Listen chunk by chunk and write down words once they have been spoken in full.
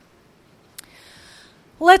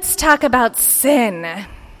Let's talk about sin. I'm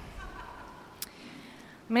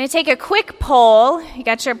going to take a quick poll. You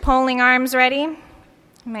got your polling arms ready? You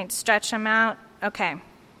might stretch them out. Okay.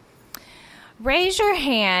 Raise your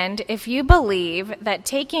hand if you believe that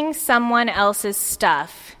taking someone else's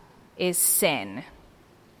stuff is sin.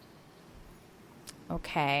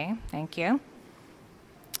 Okay, thank you.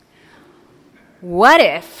 What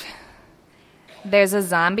if there's a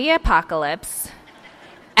zombie apocalypse,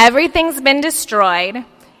 everything's been destroyed,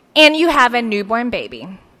 and you have a newborn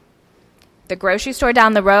baby? The grocery store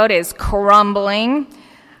down the road is crumbling,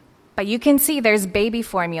 but you can see there's baby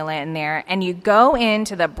formula in there, and you go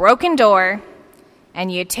into the broken door,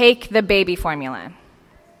 and you take the baby formula.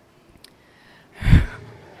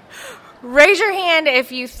 Raise your hand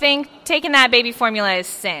if you think taking that baby formula is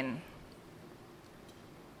sin.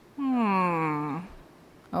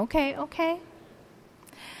 Okay.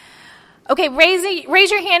 Okay,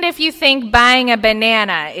 raise your hand if you think buying a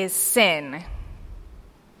banana is sin.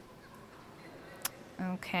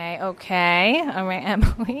 Okay. All right,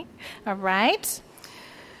 Emily. All right.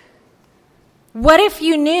 What if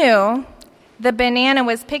you knew the banana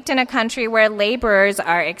was picked in a country where laborers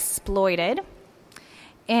are exploited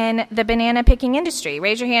in the banana picking industry?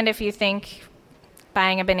 Raise your hand if you think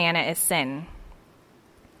buying a banana is sin.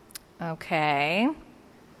 Okay.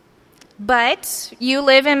 But you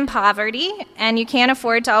live in poverty and you can't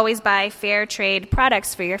afford to always buy fair trade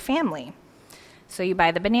products for your family. So you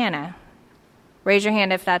buy the banana. Raise your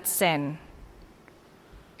hand if that's sin.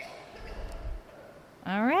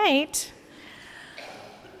 All right.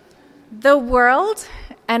 The world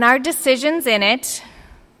and our decisions in it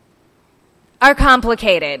are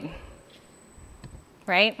complicated.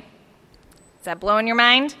 Right? Is that blowing your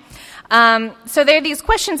mind? So there are these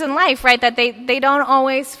questions in life, right, that they don't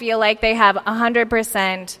always feel like they have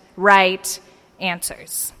 100% right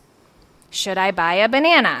answers. Should I buy a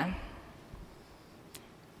banana?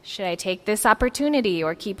 Should I take this opportunity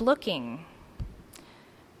or keep looking?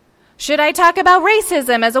 Should I talk about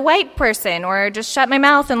racism as a white person or just shut my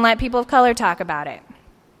mouth and let people of color talk about it?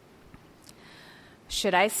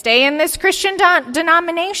 Should I stay in this Christian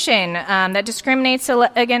denomination that discriminates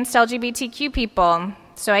against LGBTQ people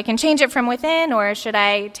so I can change it from within, or should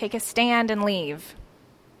I take a stand and leave?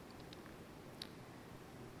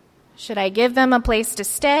 Should I give them a place to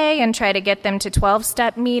stay and try to get them to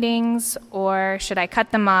 12-step meetings, or should I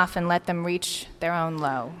cut them off and let them reach their own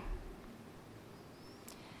low?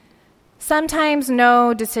 Sometimes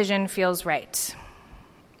no decision feels right.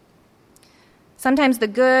 Sometimes the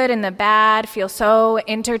good and the bad feel so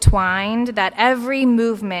intertwined that every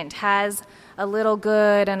movement has a little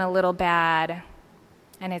good and a little bad,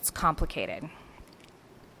 and it's complicated.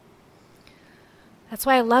 That's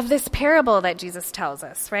why I love this parable that Jesus tells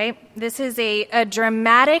us, right? This is a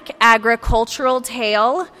dramatic agricultural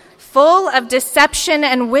tale full of deception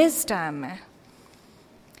and wisdom.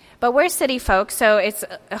 But we're city folks, so it's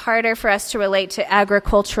harder for us to relate to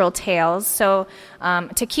agricultural tales. So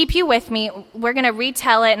to keep you with me, we're going to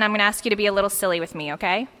retell it, and I'm going to ask you to be a little silly with me,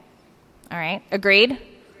 okay? All right. Agreed?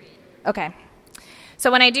 Okay.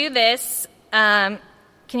 So when I do this, can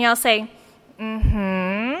you all say,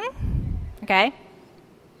 Okay?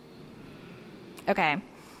 Okay.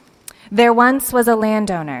 There once was a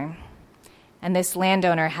landowner, and this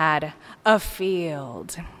landowner had a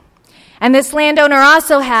field. And this landowner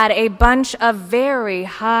also had a bunch of very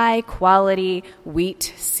high-quality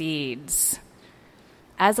wheat seeds,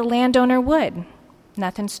 as a landowner would.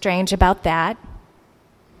 Nothing strange about that.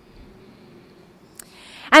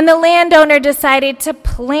 And the landowner decided to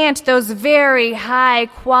plant those very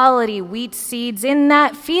high-quality wheat seeds in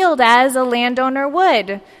that field as a landowner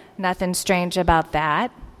would. Nothing strange about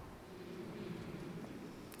that.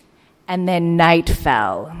 And then night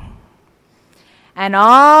fell. And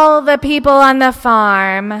all the people on the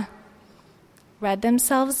farm read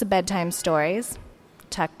themselves bedtime stories,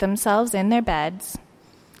 tucked themselves in their beds,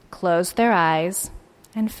 closed their eyes,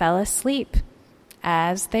 and fell asleep,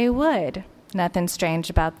 as they would. Nothing strange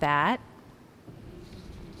about that.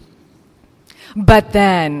 But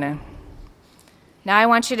then, now I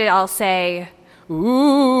want you to all say,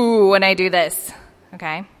 ooh, when I do this,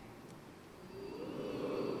 okay?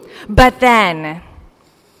 But then,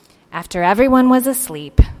 after everyone was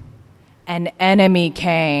asleep, an enemy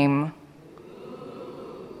came.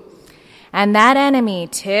 And that enemy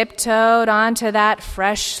tiptoed onto that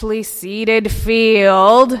freshly seeded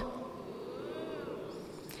field.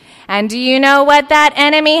 And do you know what that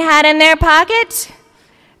enemy had in their pocket?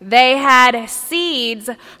 They had seeds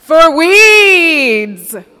for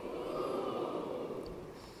weeds.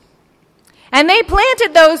 And they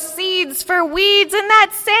planted those seeds for weeds in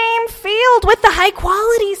that same field with the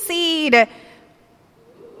high-quality seed.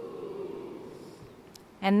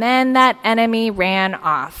 And then that enemy ran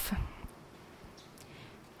off.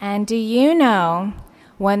 And do you know,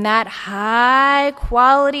 when that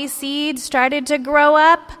high-quality seed started to grow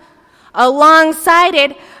up, alongside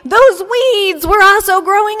it, those weeds were also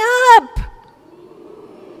growing up.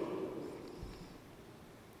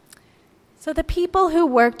 So the people who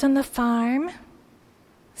worked on the farm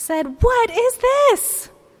said, "What is this?"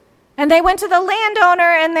 And they went to the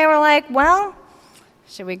landowner and they were like, "Well,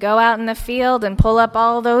 should we go out in the field and pull up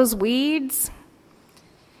all those weeds?"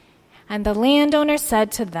 And the landowner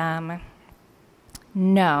said to them,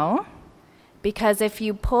 "No, because if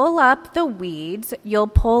you pull up the weeds, you'll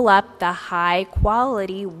pull up the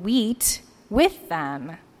high-quality wheat with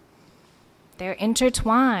them. They're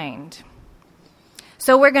intertwined.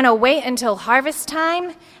 So we're going to wait until harvest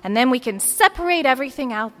time, and then we can separate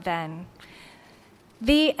everything out then."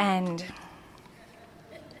 The end.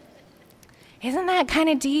 Isn't that kind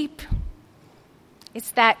of deep? It's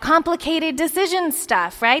that complicated decision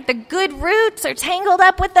stuff, right? The good roots are tangled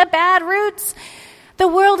up with the bad roots. The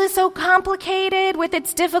world is so complicated with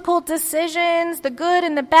its difficult decisions, the good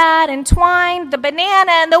and the bad entwined, the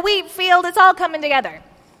banana and the wheat field, it's all coming together.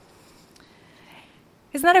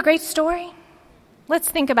 Isn't that a great story? Let's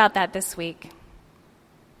think about that this week.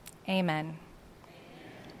 Amen.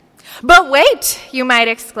 But wait, you might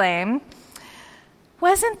exclaim,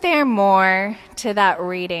 wasn't there more to that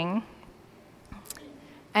reading?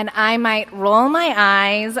 And I might roll my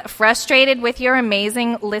eyes, frustrated with your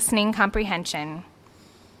amazing listening comprehension.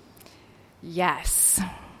 Yes.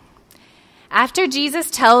 After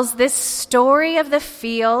Jesus tells this story of the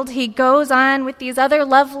field, he goes on with these other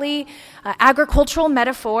lovely agricultural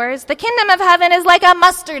metaphors. The kingdom of heaven is like a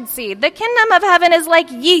mustard seed. The kingdom of heaven is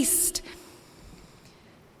like yeast.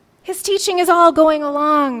 His teaching is all going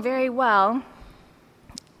along very well.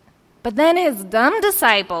 But then his dumb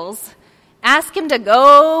disciples ask him to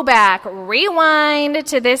go back, rewind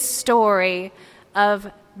to this story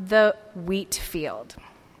of the wheat field.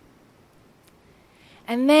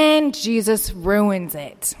 And then Jesus ruins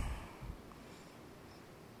it.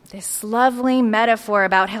 This lovely metaphor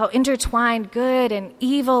about how intertwined good and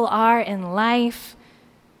evil are in life.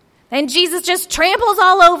 And Jesus just tramples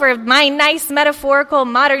all over my nice metaphorical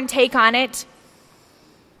modern take on it.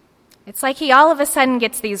 It's like he all of a sudden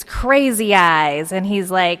gets these crazy eyes and he's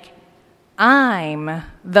like, "I'm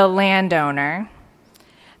the landowner.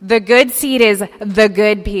 The good seed is the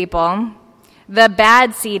good people. The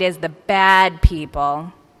bad seed is the bad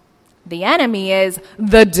people. The enemy is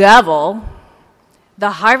the devil.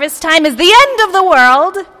 The harvest time is the end of the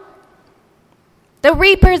world. The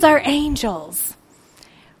reapers are angels.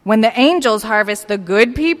 When the angels harvest the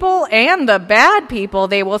good people and the bad people,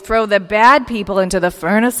 they will throw the bad people into the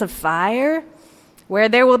furnace of fire, where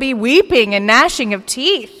there will be weeping and gnashing of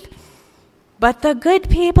teeth. But the good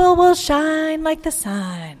people will shine like the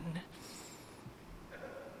sun."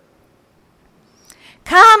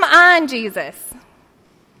 Come on, Jesus.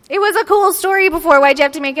 It was a cool story before. Why'd you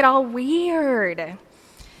have to make it all weird?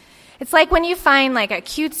 It's like when you find like a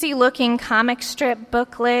cutesy-looking comic strip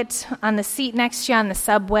booklet on the seat next to you on the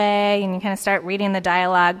subway, and you kind of start reading the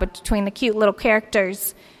dialogue between the cute little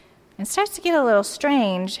characters. It starts to get a little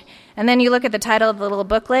strange. And then you look at the title of the little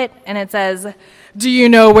booklet, and it says, "Do you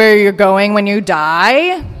know where you're going when you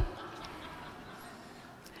die?"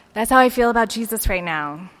 That's how I feel about Jesus right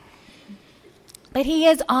now. But he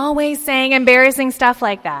is always saying embarrassing stuff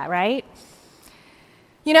like that, right?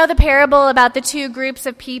 You know the parable about the two groups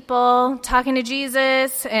of people talking to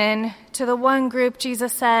Jesus, and to the one group,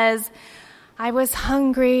 Jesus says, "I was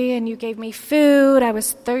hungry and you gave me food. I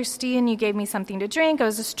was thirsty and you gave me something to drink. I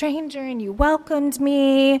was a stranger and you welcomed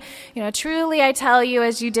me. Truly I tell you,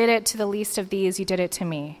 as you did it to the least of these, you did it to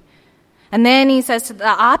me." And then he says the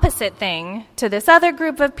opposite thing to this other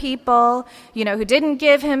group of people, who didn't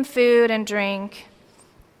give him food and drink.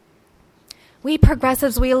 We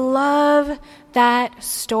progressives, we love that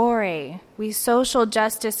story. We social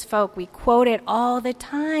justice folk, we quote it all the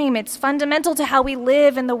time. It's fundamental to how we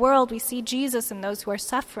live in the world. We see Jesus in those who are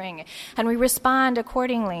suffering, and we respond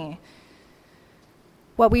accordingly.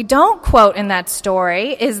 What we don't quote in that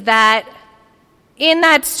story is that in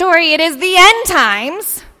that story it is the end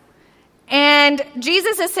times, and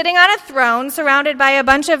Jesus is sitting on a throne surrounded by a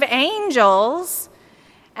bunch of angels,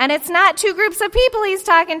 and it's not two groups of people he's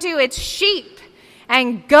talking to, it's sheep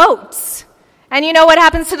and goats. And you know what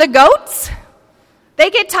happens to the goats? They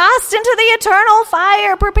get tossed into the eternal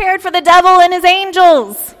fire prepared for the devil and his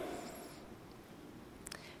angels.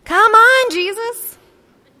 Come on, Jesus.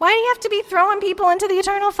 Why do you have to be throwing people into the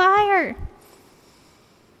eternal fire?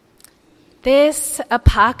 This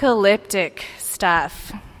apocalyptic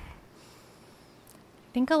stuff, I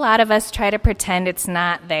think a lot of us try to pretend it's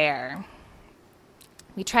not there.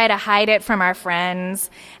 We try to hide it from our friends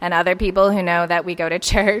and other people who know that we go to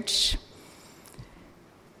church.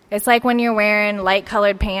 It's like when you're wearing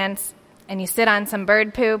light-colored pants and you sit on some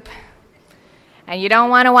bird poop and you don't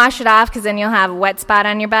want to wash it off because then you'll have a wet spot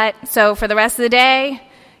on your butt. So for the rest of the day,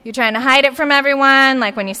 you're trying to hide it from everyone.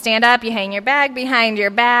 Like when you stand up, you hang your bag behind your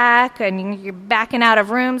back and you're backing out of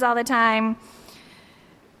rooms all the time.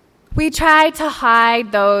 We try to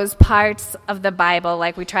hide those parts of the Bible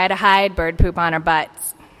like we try to hide bird poop on our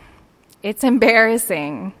butts. It's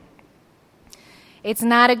embarrassing. It's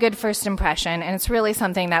not a good first impression, and it's really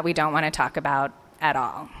something that we don't want to talk about at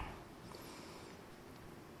all.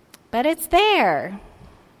 But it's there.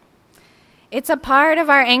 It's a part of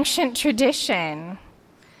our ancient tradition.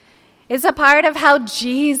 It's a part of how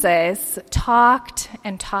Jesus talked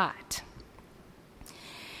and taught.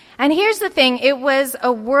 And here's the thing, it was a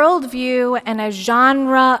worldview and a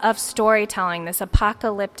genre of storytelling, this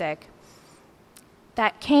apocalyptic,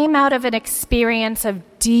 that came out of an experience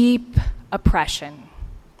of deep oppression.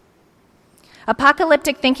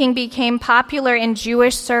 Apocalyptic thinking became popular in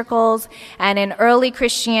Jewish circles and in early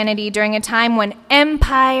Christianity during a time when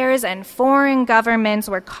empires and foreign governments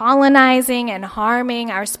were colonizing and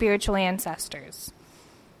harming our spiritual ancestors.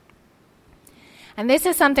 And this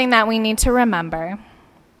is something that we need to remember.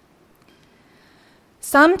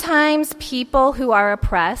 Sometimes people who are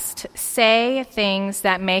oppressed say things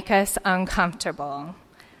that make us uncomfortable,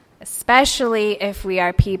 especially if we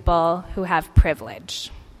are people who have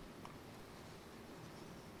privilege.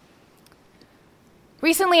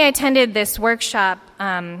 Recently, I attended this workshop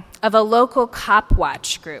of a local cop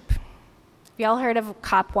watch group. Have you all heard of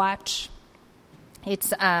Cop Watch?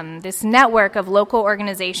 It's this network of local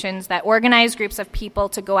organizations that organize groups of people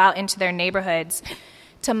to go out into their neighborhoods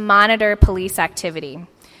to monitor police activity.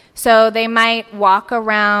 So they might walk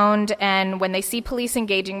around, and when they see police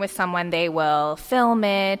engaging with someone, they will film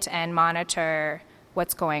it and monitor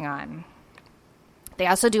what's going on. They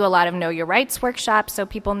also do a lot of Know Your Rights workshops so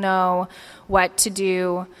people know what to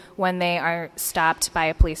do when they are stopped by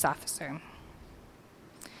a police officer.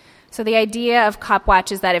 So the idea of Cop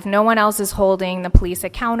Watch is that if no one else is holding the police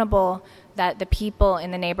accountable, that the people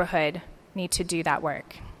in the neighborhood need to do that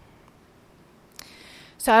work.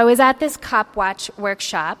 So I was at this Cop Watch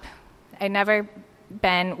workshop. I'd never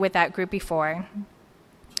been with that group before.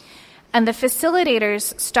 And the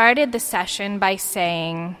facilitators started the session by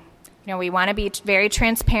saying, we want to be very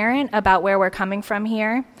transparent about where we're coming from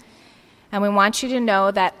here. And we want you to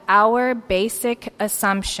know that our basic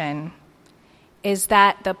assumption is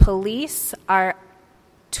that the police are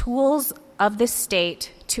tools of the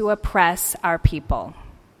state to oppress our people.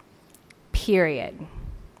 Period.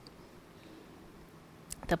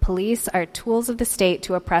 The police are tools of the state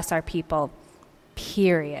to oppress our people.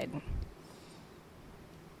 Period.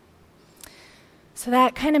 So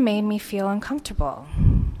that kind of made me feel uncomfortable.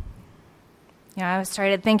 I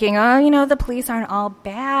started thinking, the police aren't all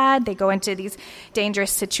bad. They go into these dangerous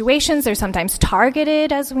situations. They're sometimes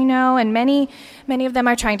targeted, as we know, and many of them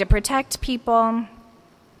are trying to protect people.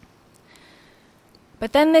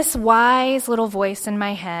 But then this wise little voice in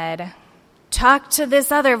my head talked to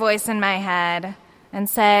this other voice in my head and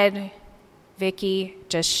said, Vicki,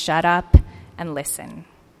 just shut up and listen.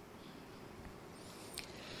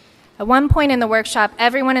 At one point in the workshop,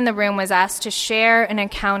 everyone in the room was asked to share an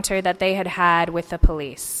encounter that they had had with the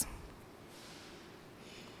police.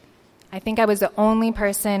 I think I was the only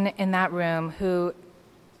person in that room who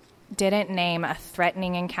didn't name a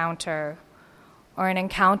threatening encounter or an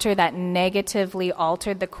encounter that negatively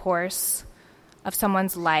altered the course of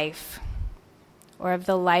someone's life or of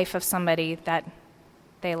the life of somebody that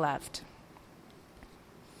they loved.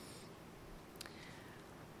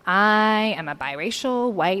 I am a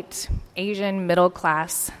biracial, white, Asian,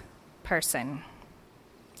 middle-class person,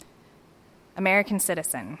 American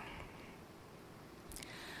citizen.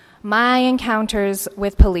 My encounters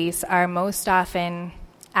with police are most often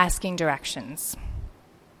asking directions.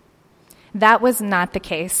 That was not the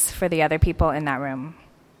case for the other people in that room.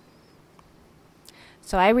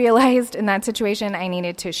 So I realized in that situation I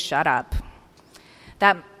needed to shut up,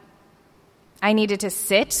 that I needed to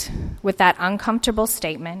sit with that uncomfortable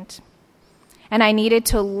statement, and I needed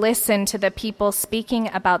to listen to the people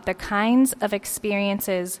speaking about the kinds of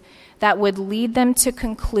experiences that would lead them to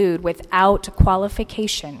conclude without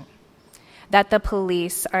qualification that the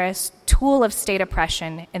police are a tool of state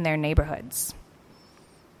oppression in their neighborhoods.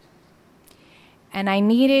 And I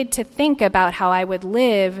needed to think about how I would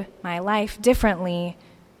live my life differently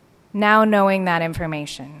now knowing that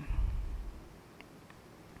information.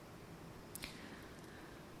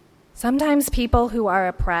 Sometimes people who are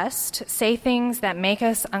oppressed say things that make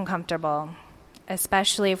us uncomfortable,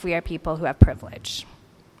 especially if we are people who have privilege.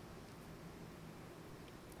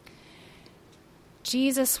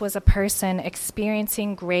 Jesus was a person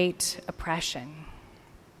experiencing great oppression.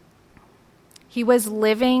 He was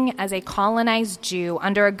living as a colonized Jew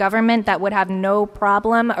under a government that would have no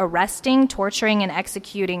problem arresting, torturing, and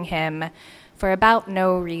executing him for about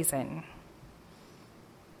no reason.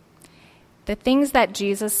 The things that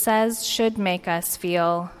Jesus says should make us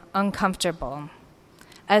feel uncomfortable,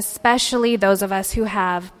 especially those of us who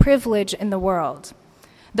have privilege in the world.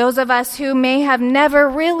 Those of us who may have never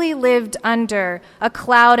really lived under a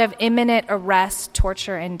cloud of imminent arrest,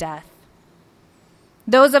 torture, and death.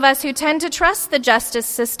 Those of us who tend to trust the justice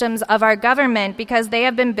systems of our government because they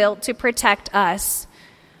have been built to protect us,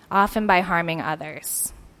 often by harming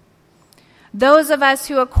others. Those of us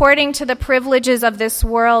who, according to the privileges of this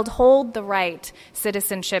world, hold the right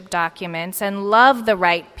citizenship documents and love the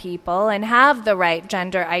right people and have the right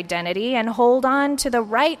gender identity and hold on to the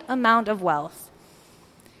right amount of wealth.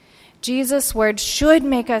 Jesus' words should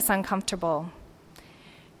make us uncomfortable.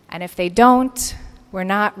 And if they don't, we're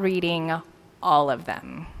not reading all of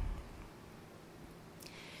them.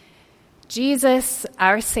 Jesus,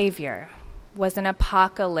 our Savior, was an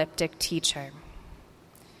apocalyptic teacher.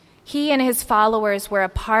 He and his followers were a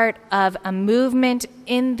part of a movement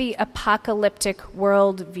in the apocalyptic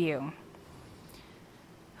worldview.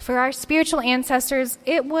 For our spiritual ancestors,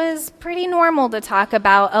 it was pretty normal to talk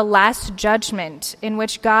about a last judgment in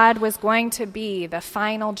which God was going to be the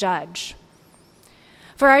final judge.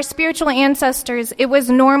 For our spiritual ancestors, it was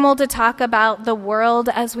normal to talk about the world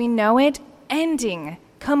as we know it ending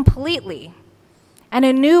completely and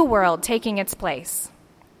a new world taking its place.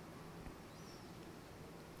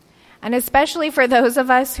 And especially for those of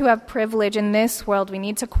us who have privilege in this world, we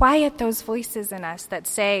need to quiet those voices in us that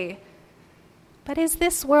say, but is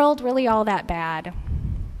this world really all that bad?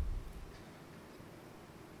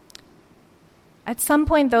 At some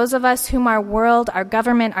point, those of us whom our world, our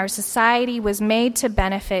government, our society was made to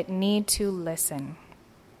benefit need to listen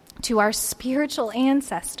to our spiritual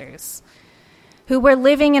ancestors who were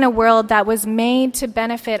living in a world that was made to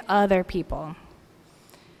benefit other people.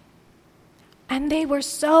 And they were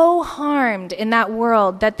so harmed in that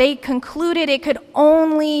world that they concluded it could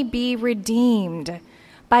only be redeemed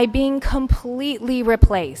by being completely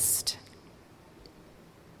replaced.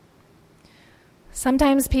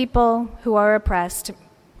 Sometimes people who are oppressed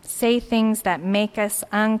say things that make us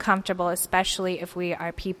uncomfortable, especially if we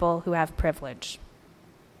are people who have privilege.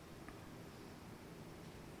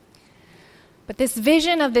 But this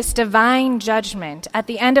vision of this divine judgment at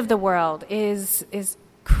the end of the world is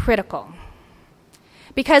critical.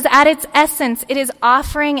 Because at its essence, it is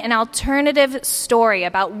offering an alternative story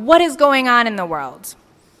about what is going on in the world.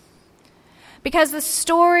 Because the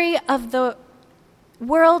story of the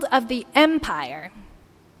world of the empire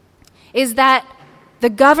is that the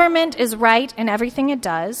government is right in everything it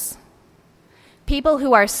does. People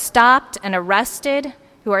who are stopped and arrested,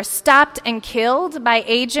 who are stopped and killed by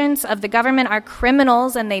agents of the government are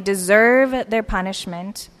criminals and they deserve their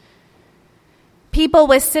punishment. People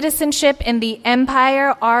with citizenship in the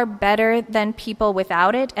empire are better than people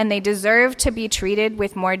without it, and they deserve to be treated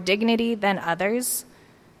with more dignity than others.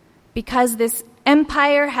 Because this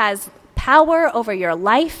empire has power over your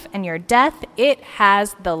life and your death, it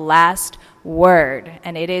has the last word,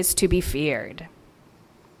 and it is to be feared.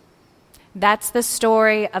 That's the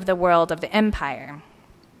story of the world of the empire.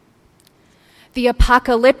 The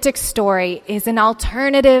apocalyptic story is an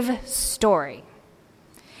alternative story.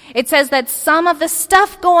 It says that some of the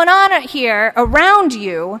stuff going on here around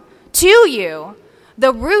you, to you,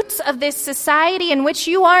 the roots of this society in which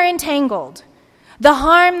you are entangled, the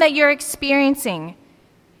harm that you're experiencing,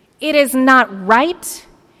 it is not right,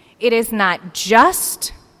 it is not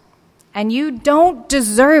just, and you don't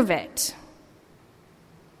deserve it.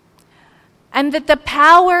 And that the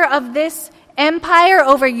power of this empire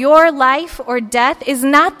over your life or death is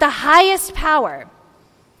not the highest power.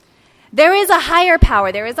 There is a higher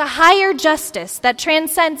power, there is a higher justice that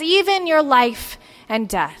transcends even your life and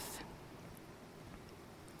death.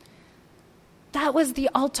 That was the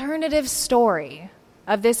alternative story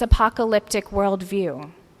of this apocalyptic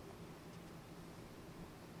worldview.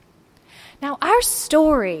 Now, our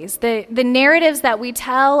stories, the narratives that we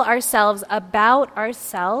tell ourselves about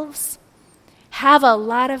ourselves, have a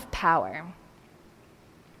lot of power.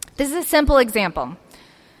 This is a simple example.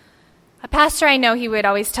 A pastor I know, he would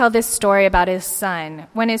always tell this story about his son.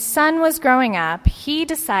 When his son was growing up, he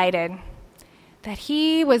decided that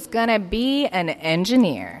he was going to be an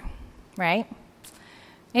engineer, right?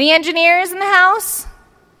 Any engineers in the house?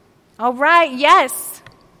 All right, yes.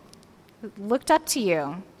 Looked up to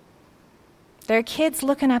you. There are kids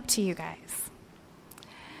looking up to you guys.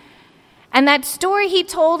 And that story he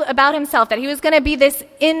told about himself, that he was going to be this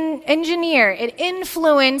engineer, it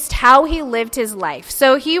influenced how he lived his life.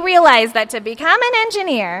 So he realized that to become an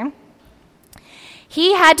engineer,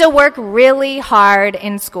 he had to work really hard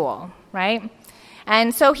in school, right?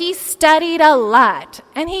 And so he studied a lot,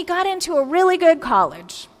 and he got into a really good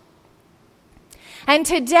college. And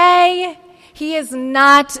today, he is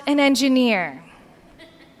not an engineer.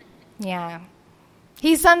 Yeah.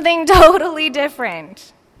 He's something totally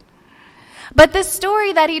different. But the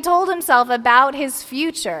story that he told himself about his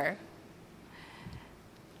future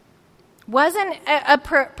wasn't a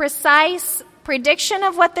precise prediction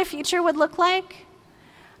of what the future would look like,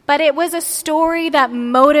 but it was a story that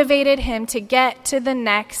motivated him to get to the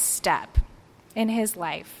next step in his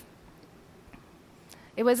life.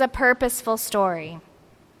 It was a purposeful story.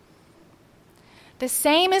 The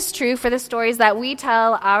same is true for the stories that we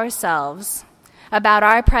tell ourselves about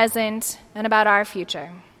our present and about our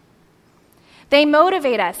future. They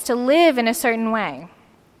motivate us to live in a certain way.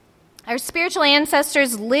 Our spiritual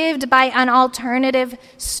ancestors lived by an alternative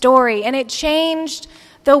story, and it changed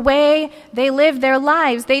the way they lived their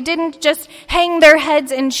lives. They didn't just hang their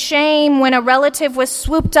heads in shame when a relative was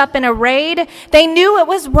swooped up in a raid. They knew it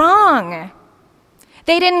was wrong.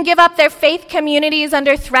 They didn't give up their faith communities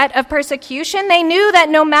under threat of persecution. They knew that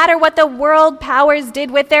no matter what the world powers did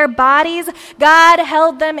with their bodies, God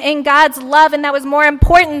held them in God's love, and that was more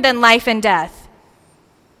important than life and death.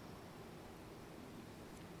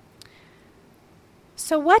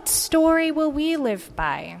 So what story will we live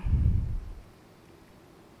by?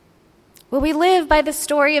 Will we live by the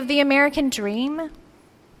story of the American dream?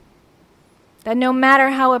 That no matter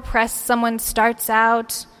how oppressed someone starts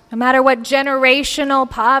out, no matter what generational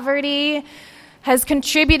poverty has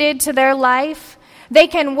contributed to their life, they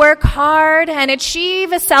can work hard and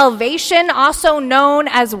achieve a salvation also known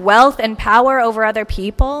as wealth and power over other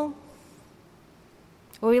people?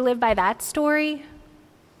 Will we live by that story?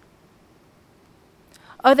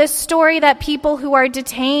 Or the story that people who are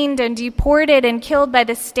detained and deported and killed by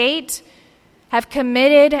the state have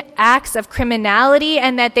committed acts of criminality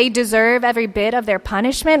and that they deserve every bit of their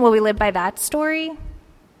punishment? Will we live by that story?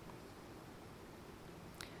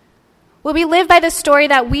 Will we live by the story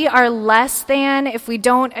that we are less than if we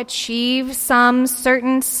don't achieve some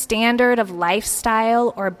certain standard of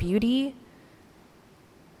lifestyle or beauty?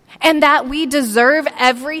 And that we deserve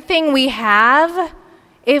everything we have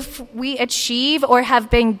if we achieve or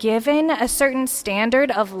have been given a certain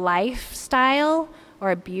standard of lifestyle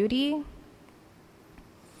or beauty?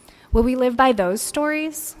 Will we live by those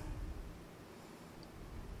stories?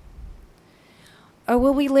 Or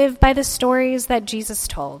will we live by the stories that Jesus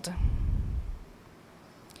told?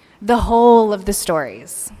 The whole of the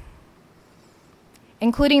stories,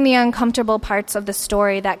 including the uncomfortable parts of the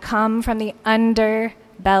story that come from the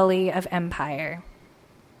underbelly of empire.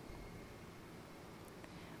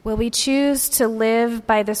 Will we choose to live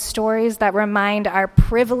by the stories that remind our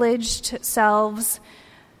privileged selves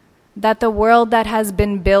that the world that has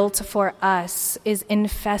been built for us is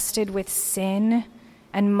infested with sin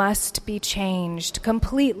and must be changed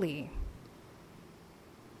completely?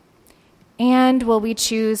 And will we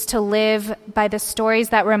choose to live by the stories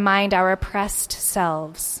that remind our oppressed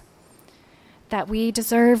selves that we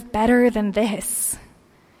deserve better than this,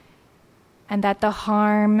 and that the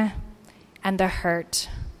harm and the hurt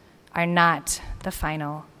are not the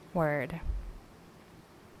final word?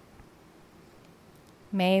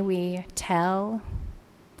 May we tell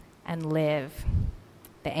and live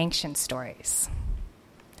the ancient stories.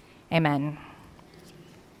 Amen.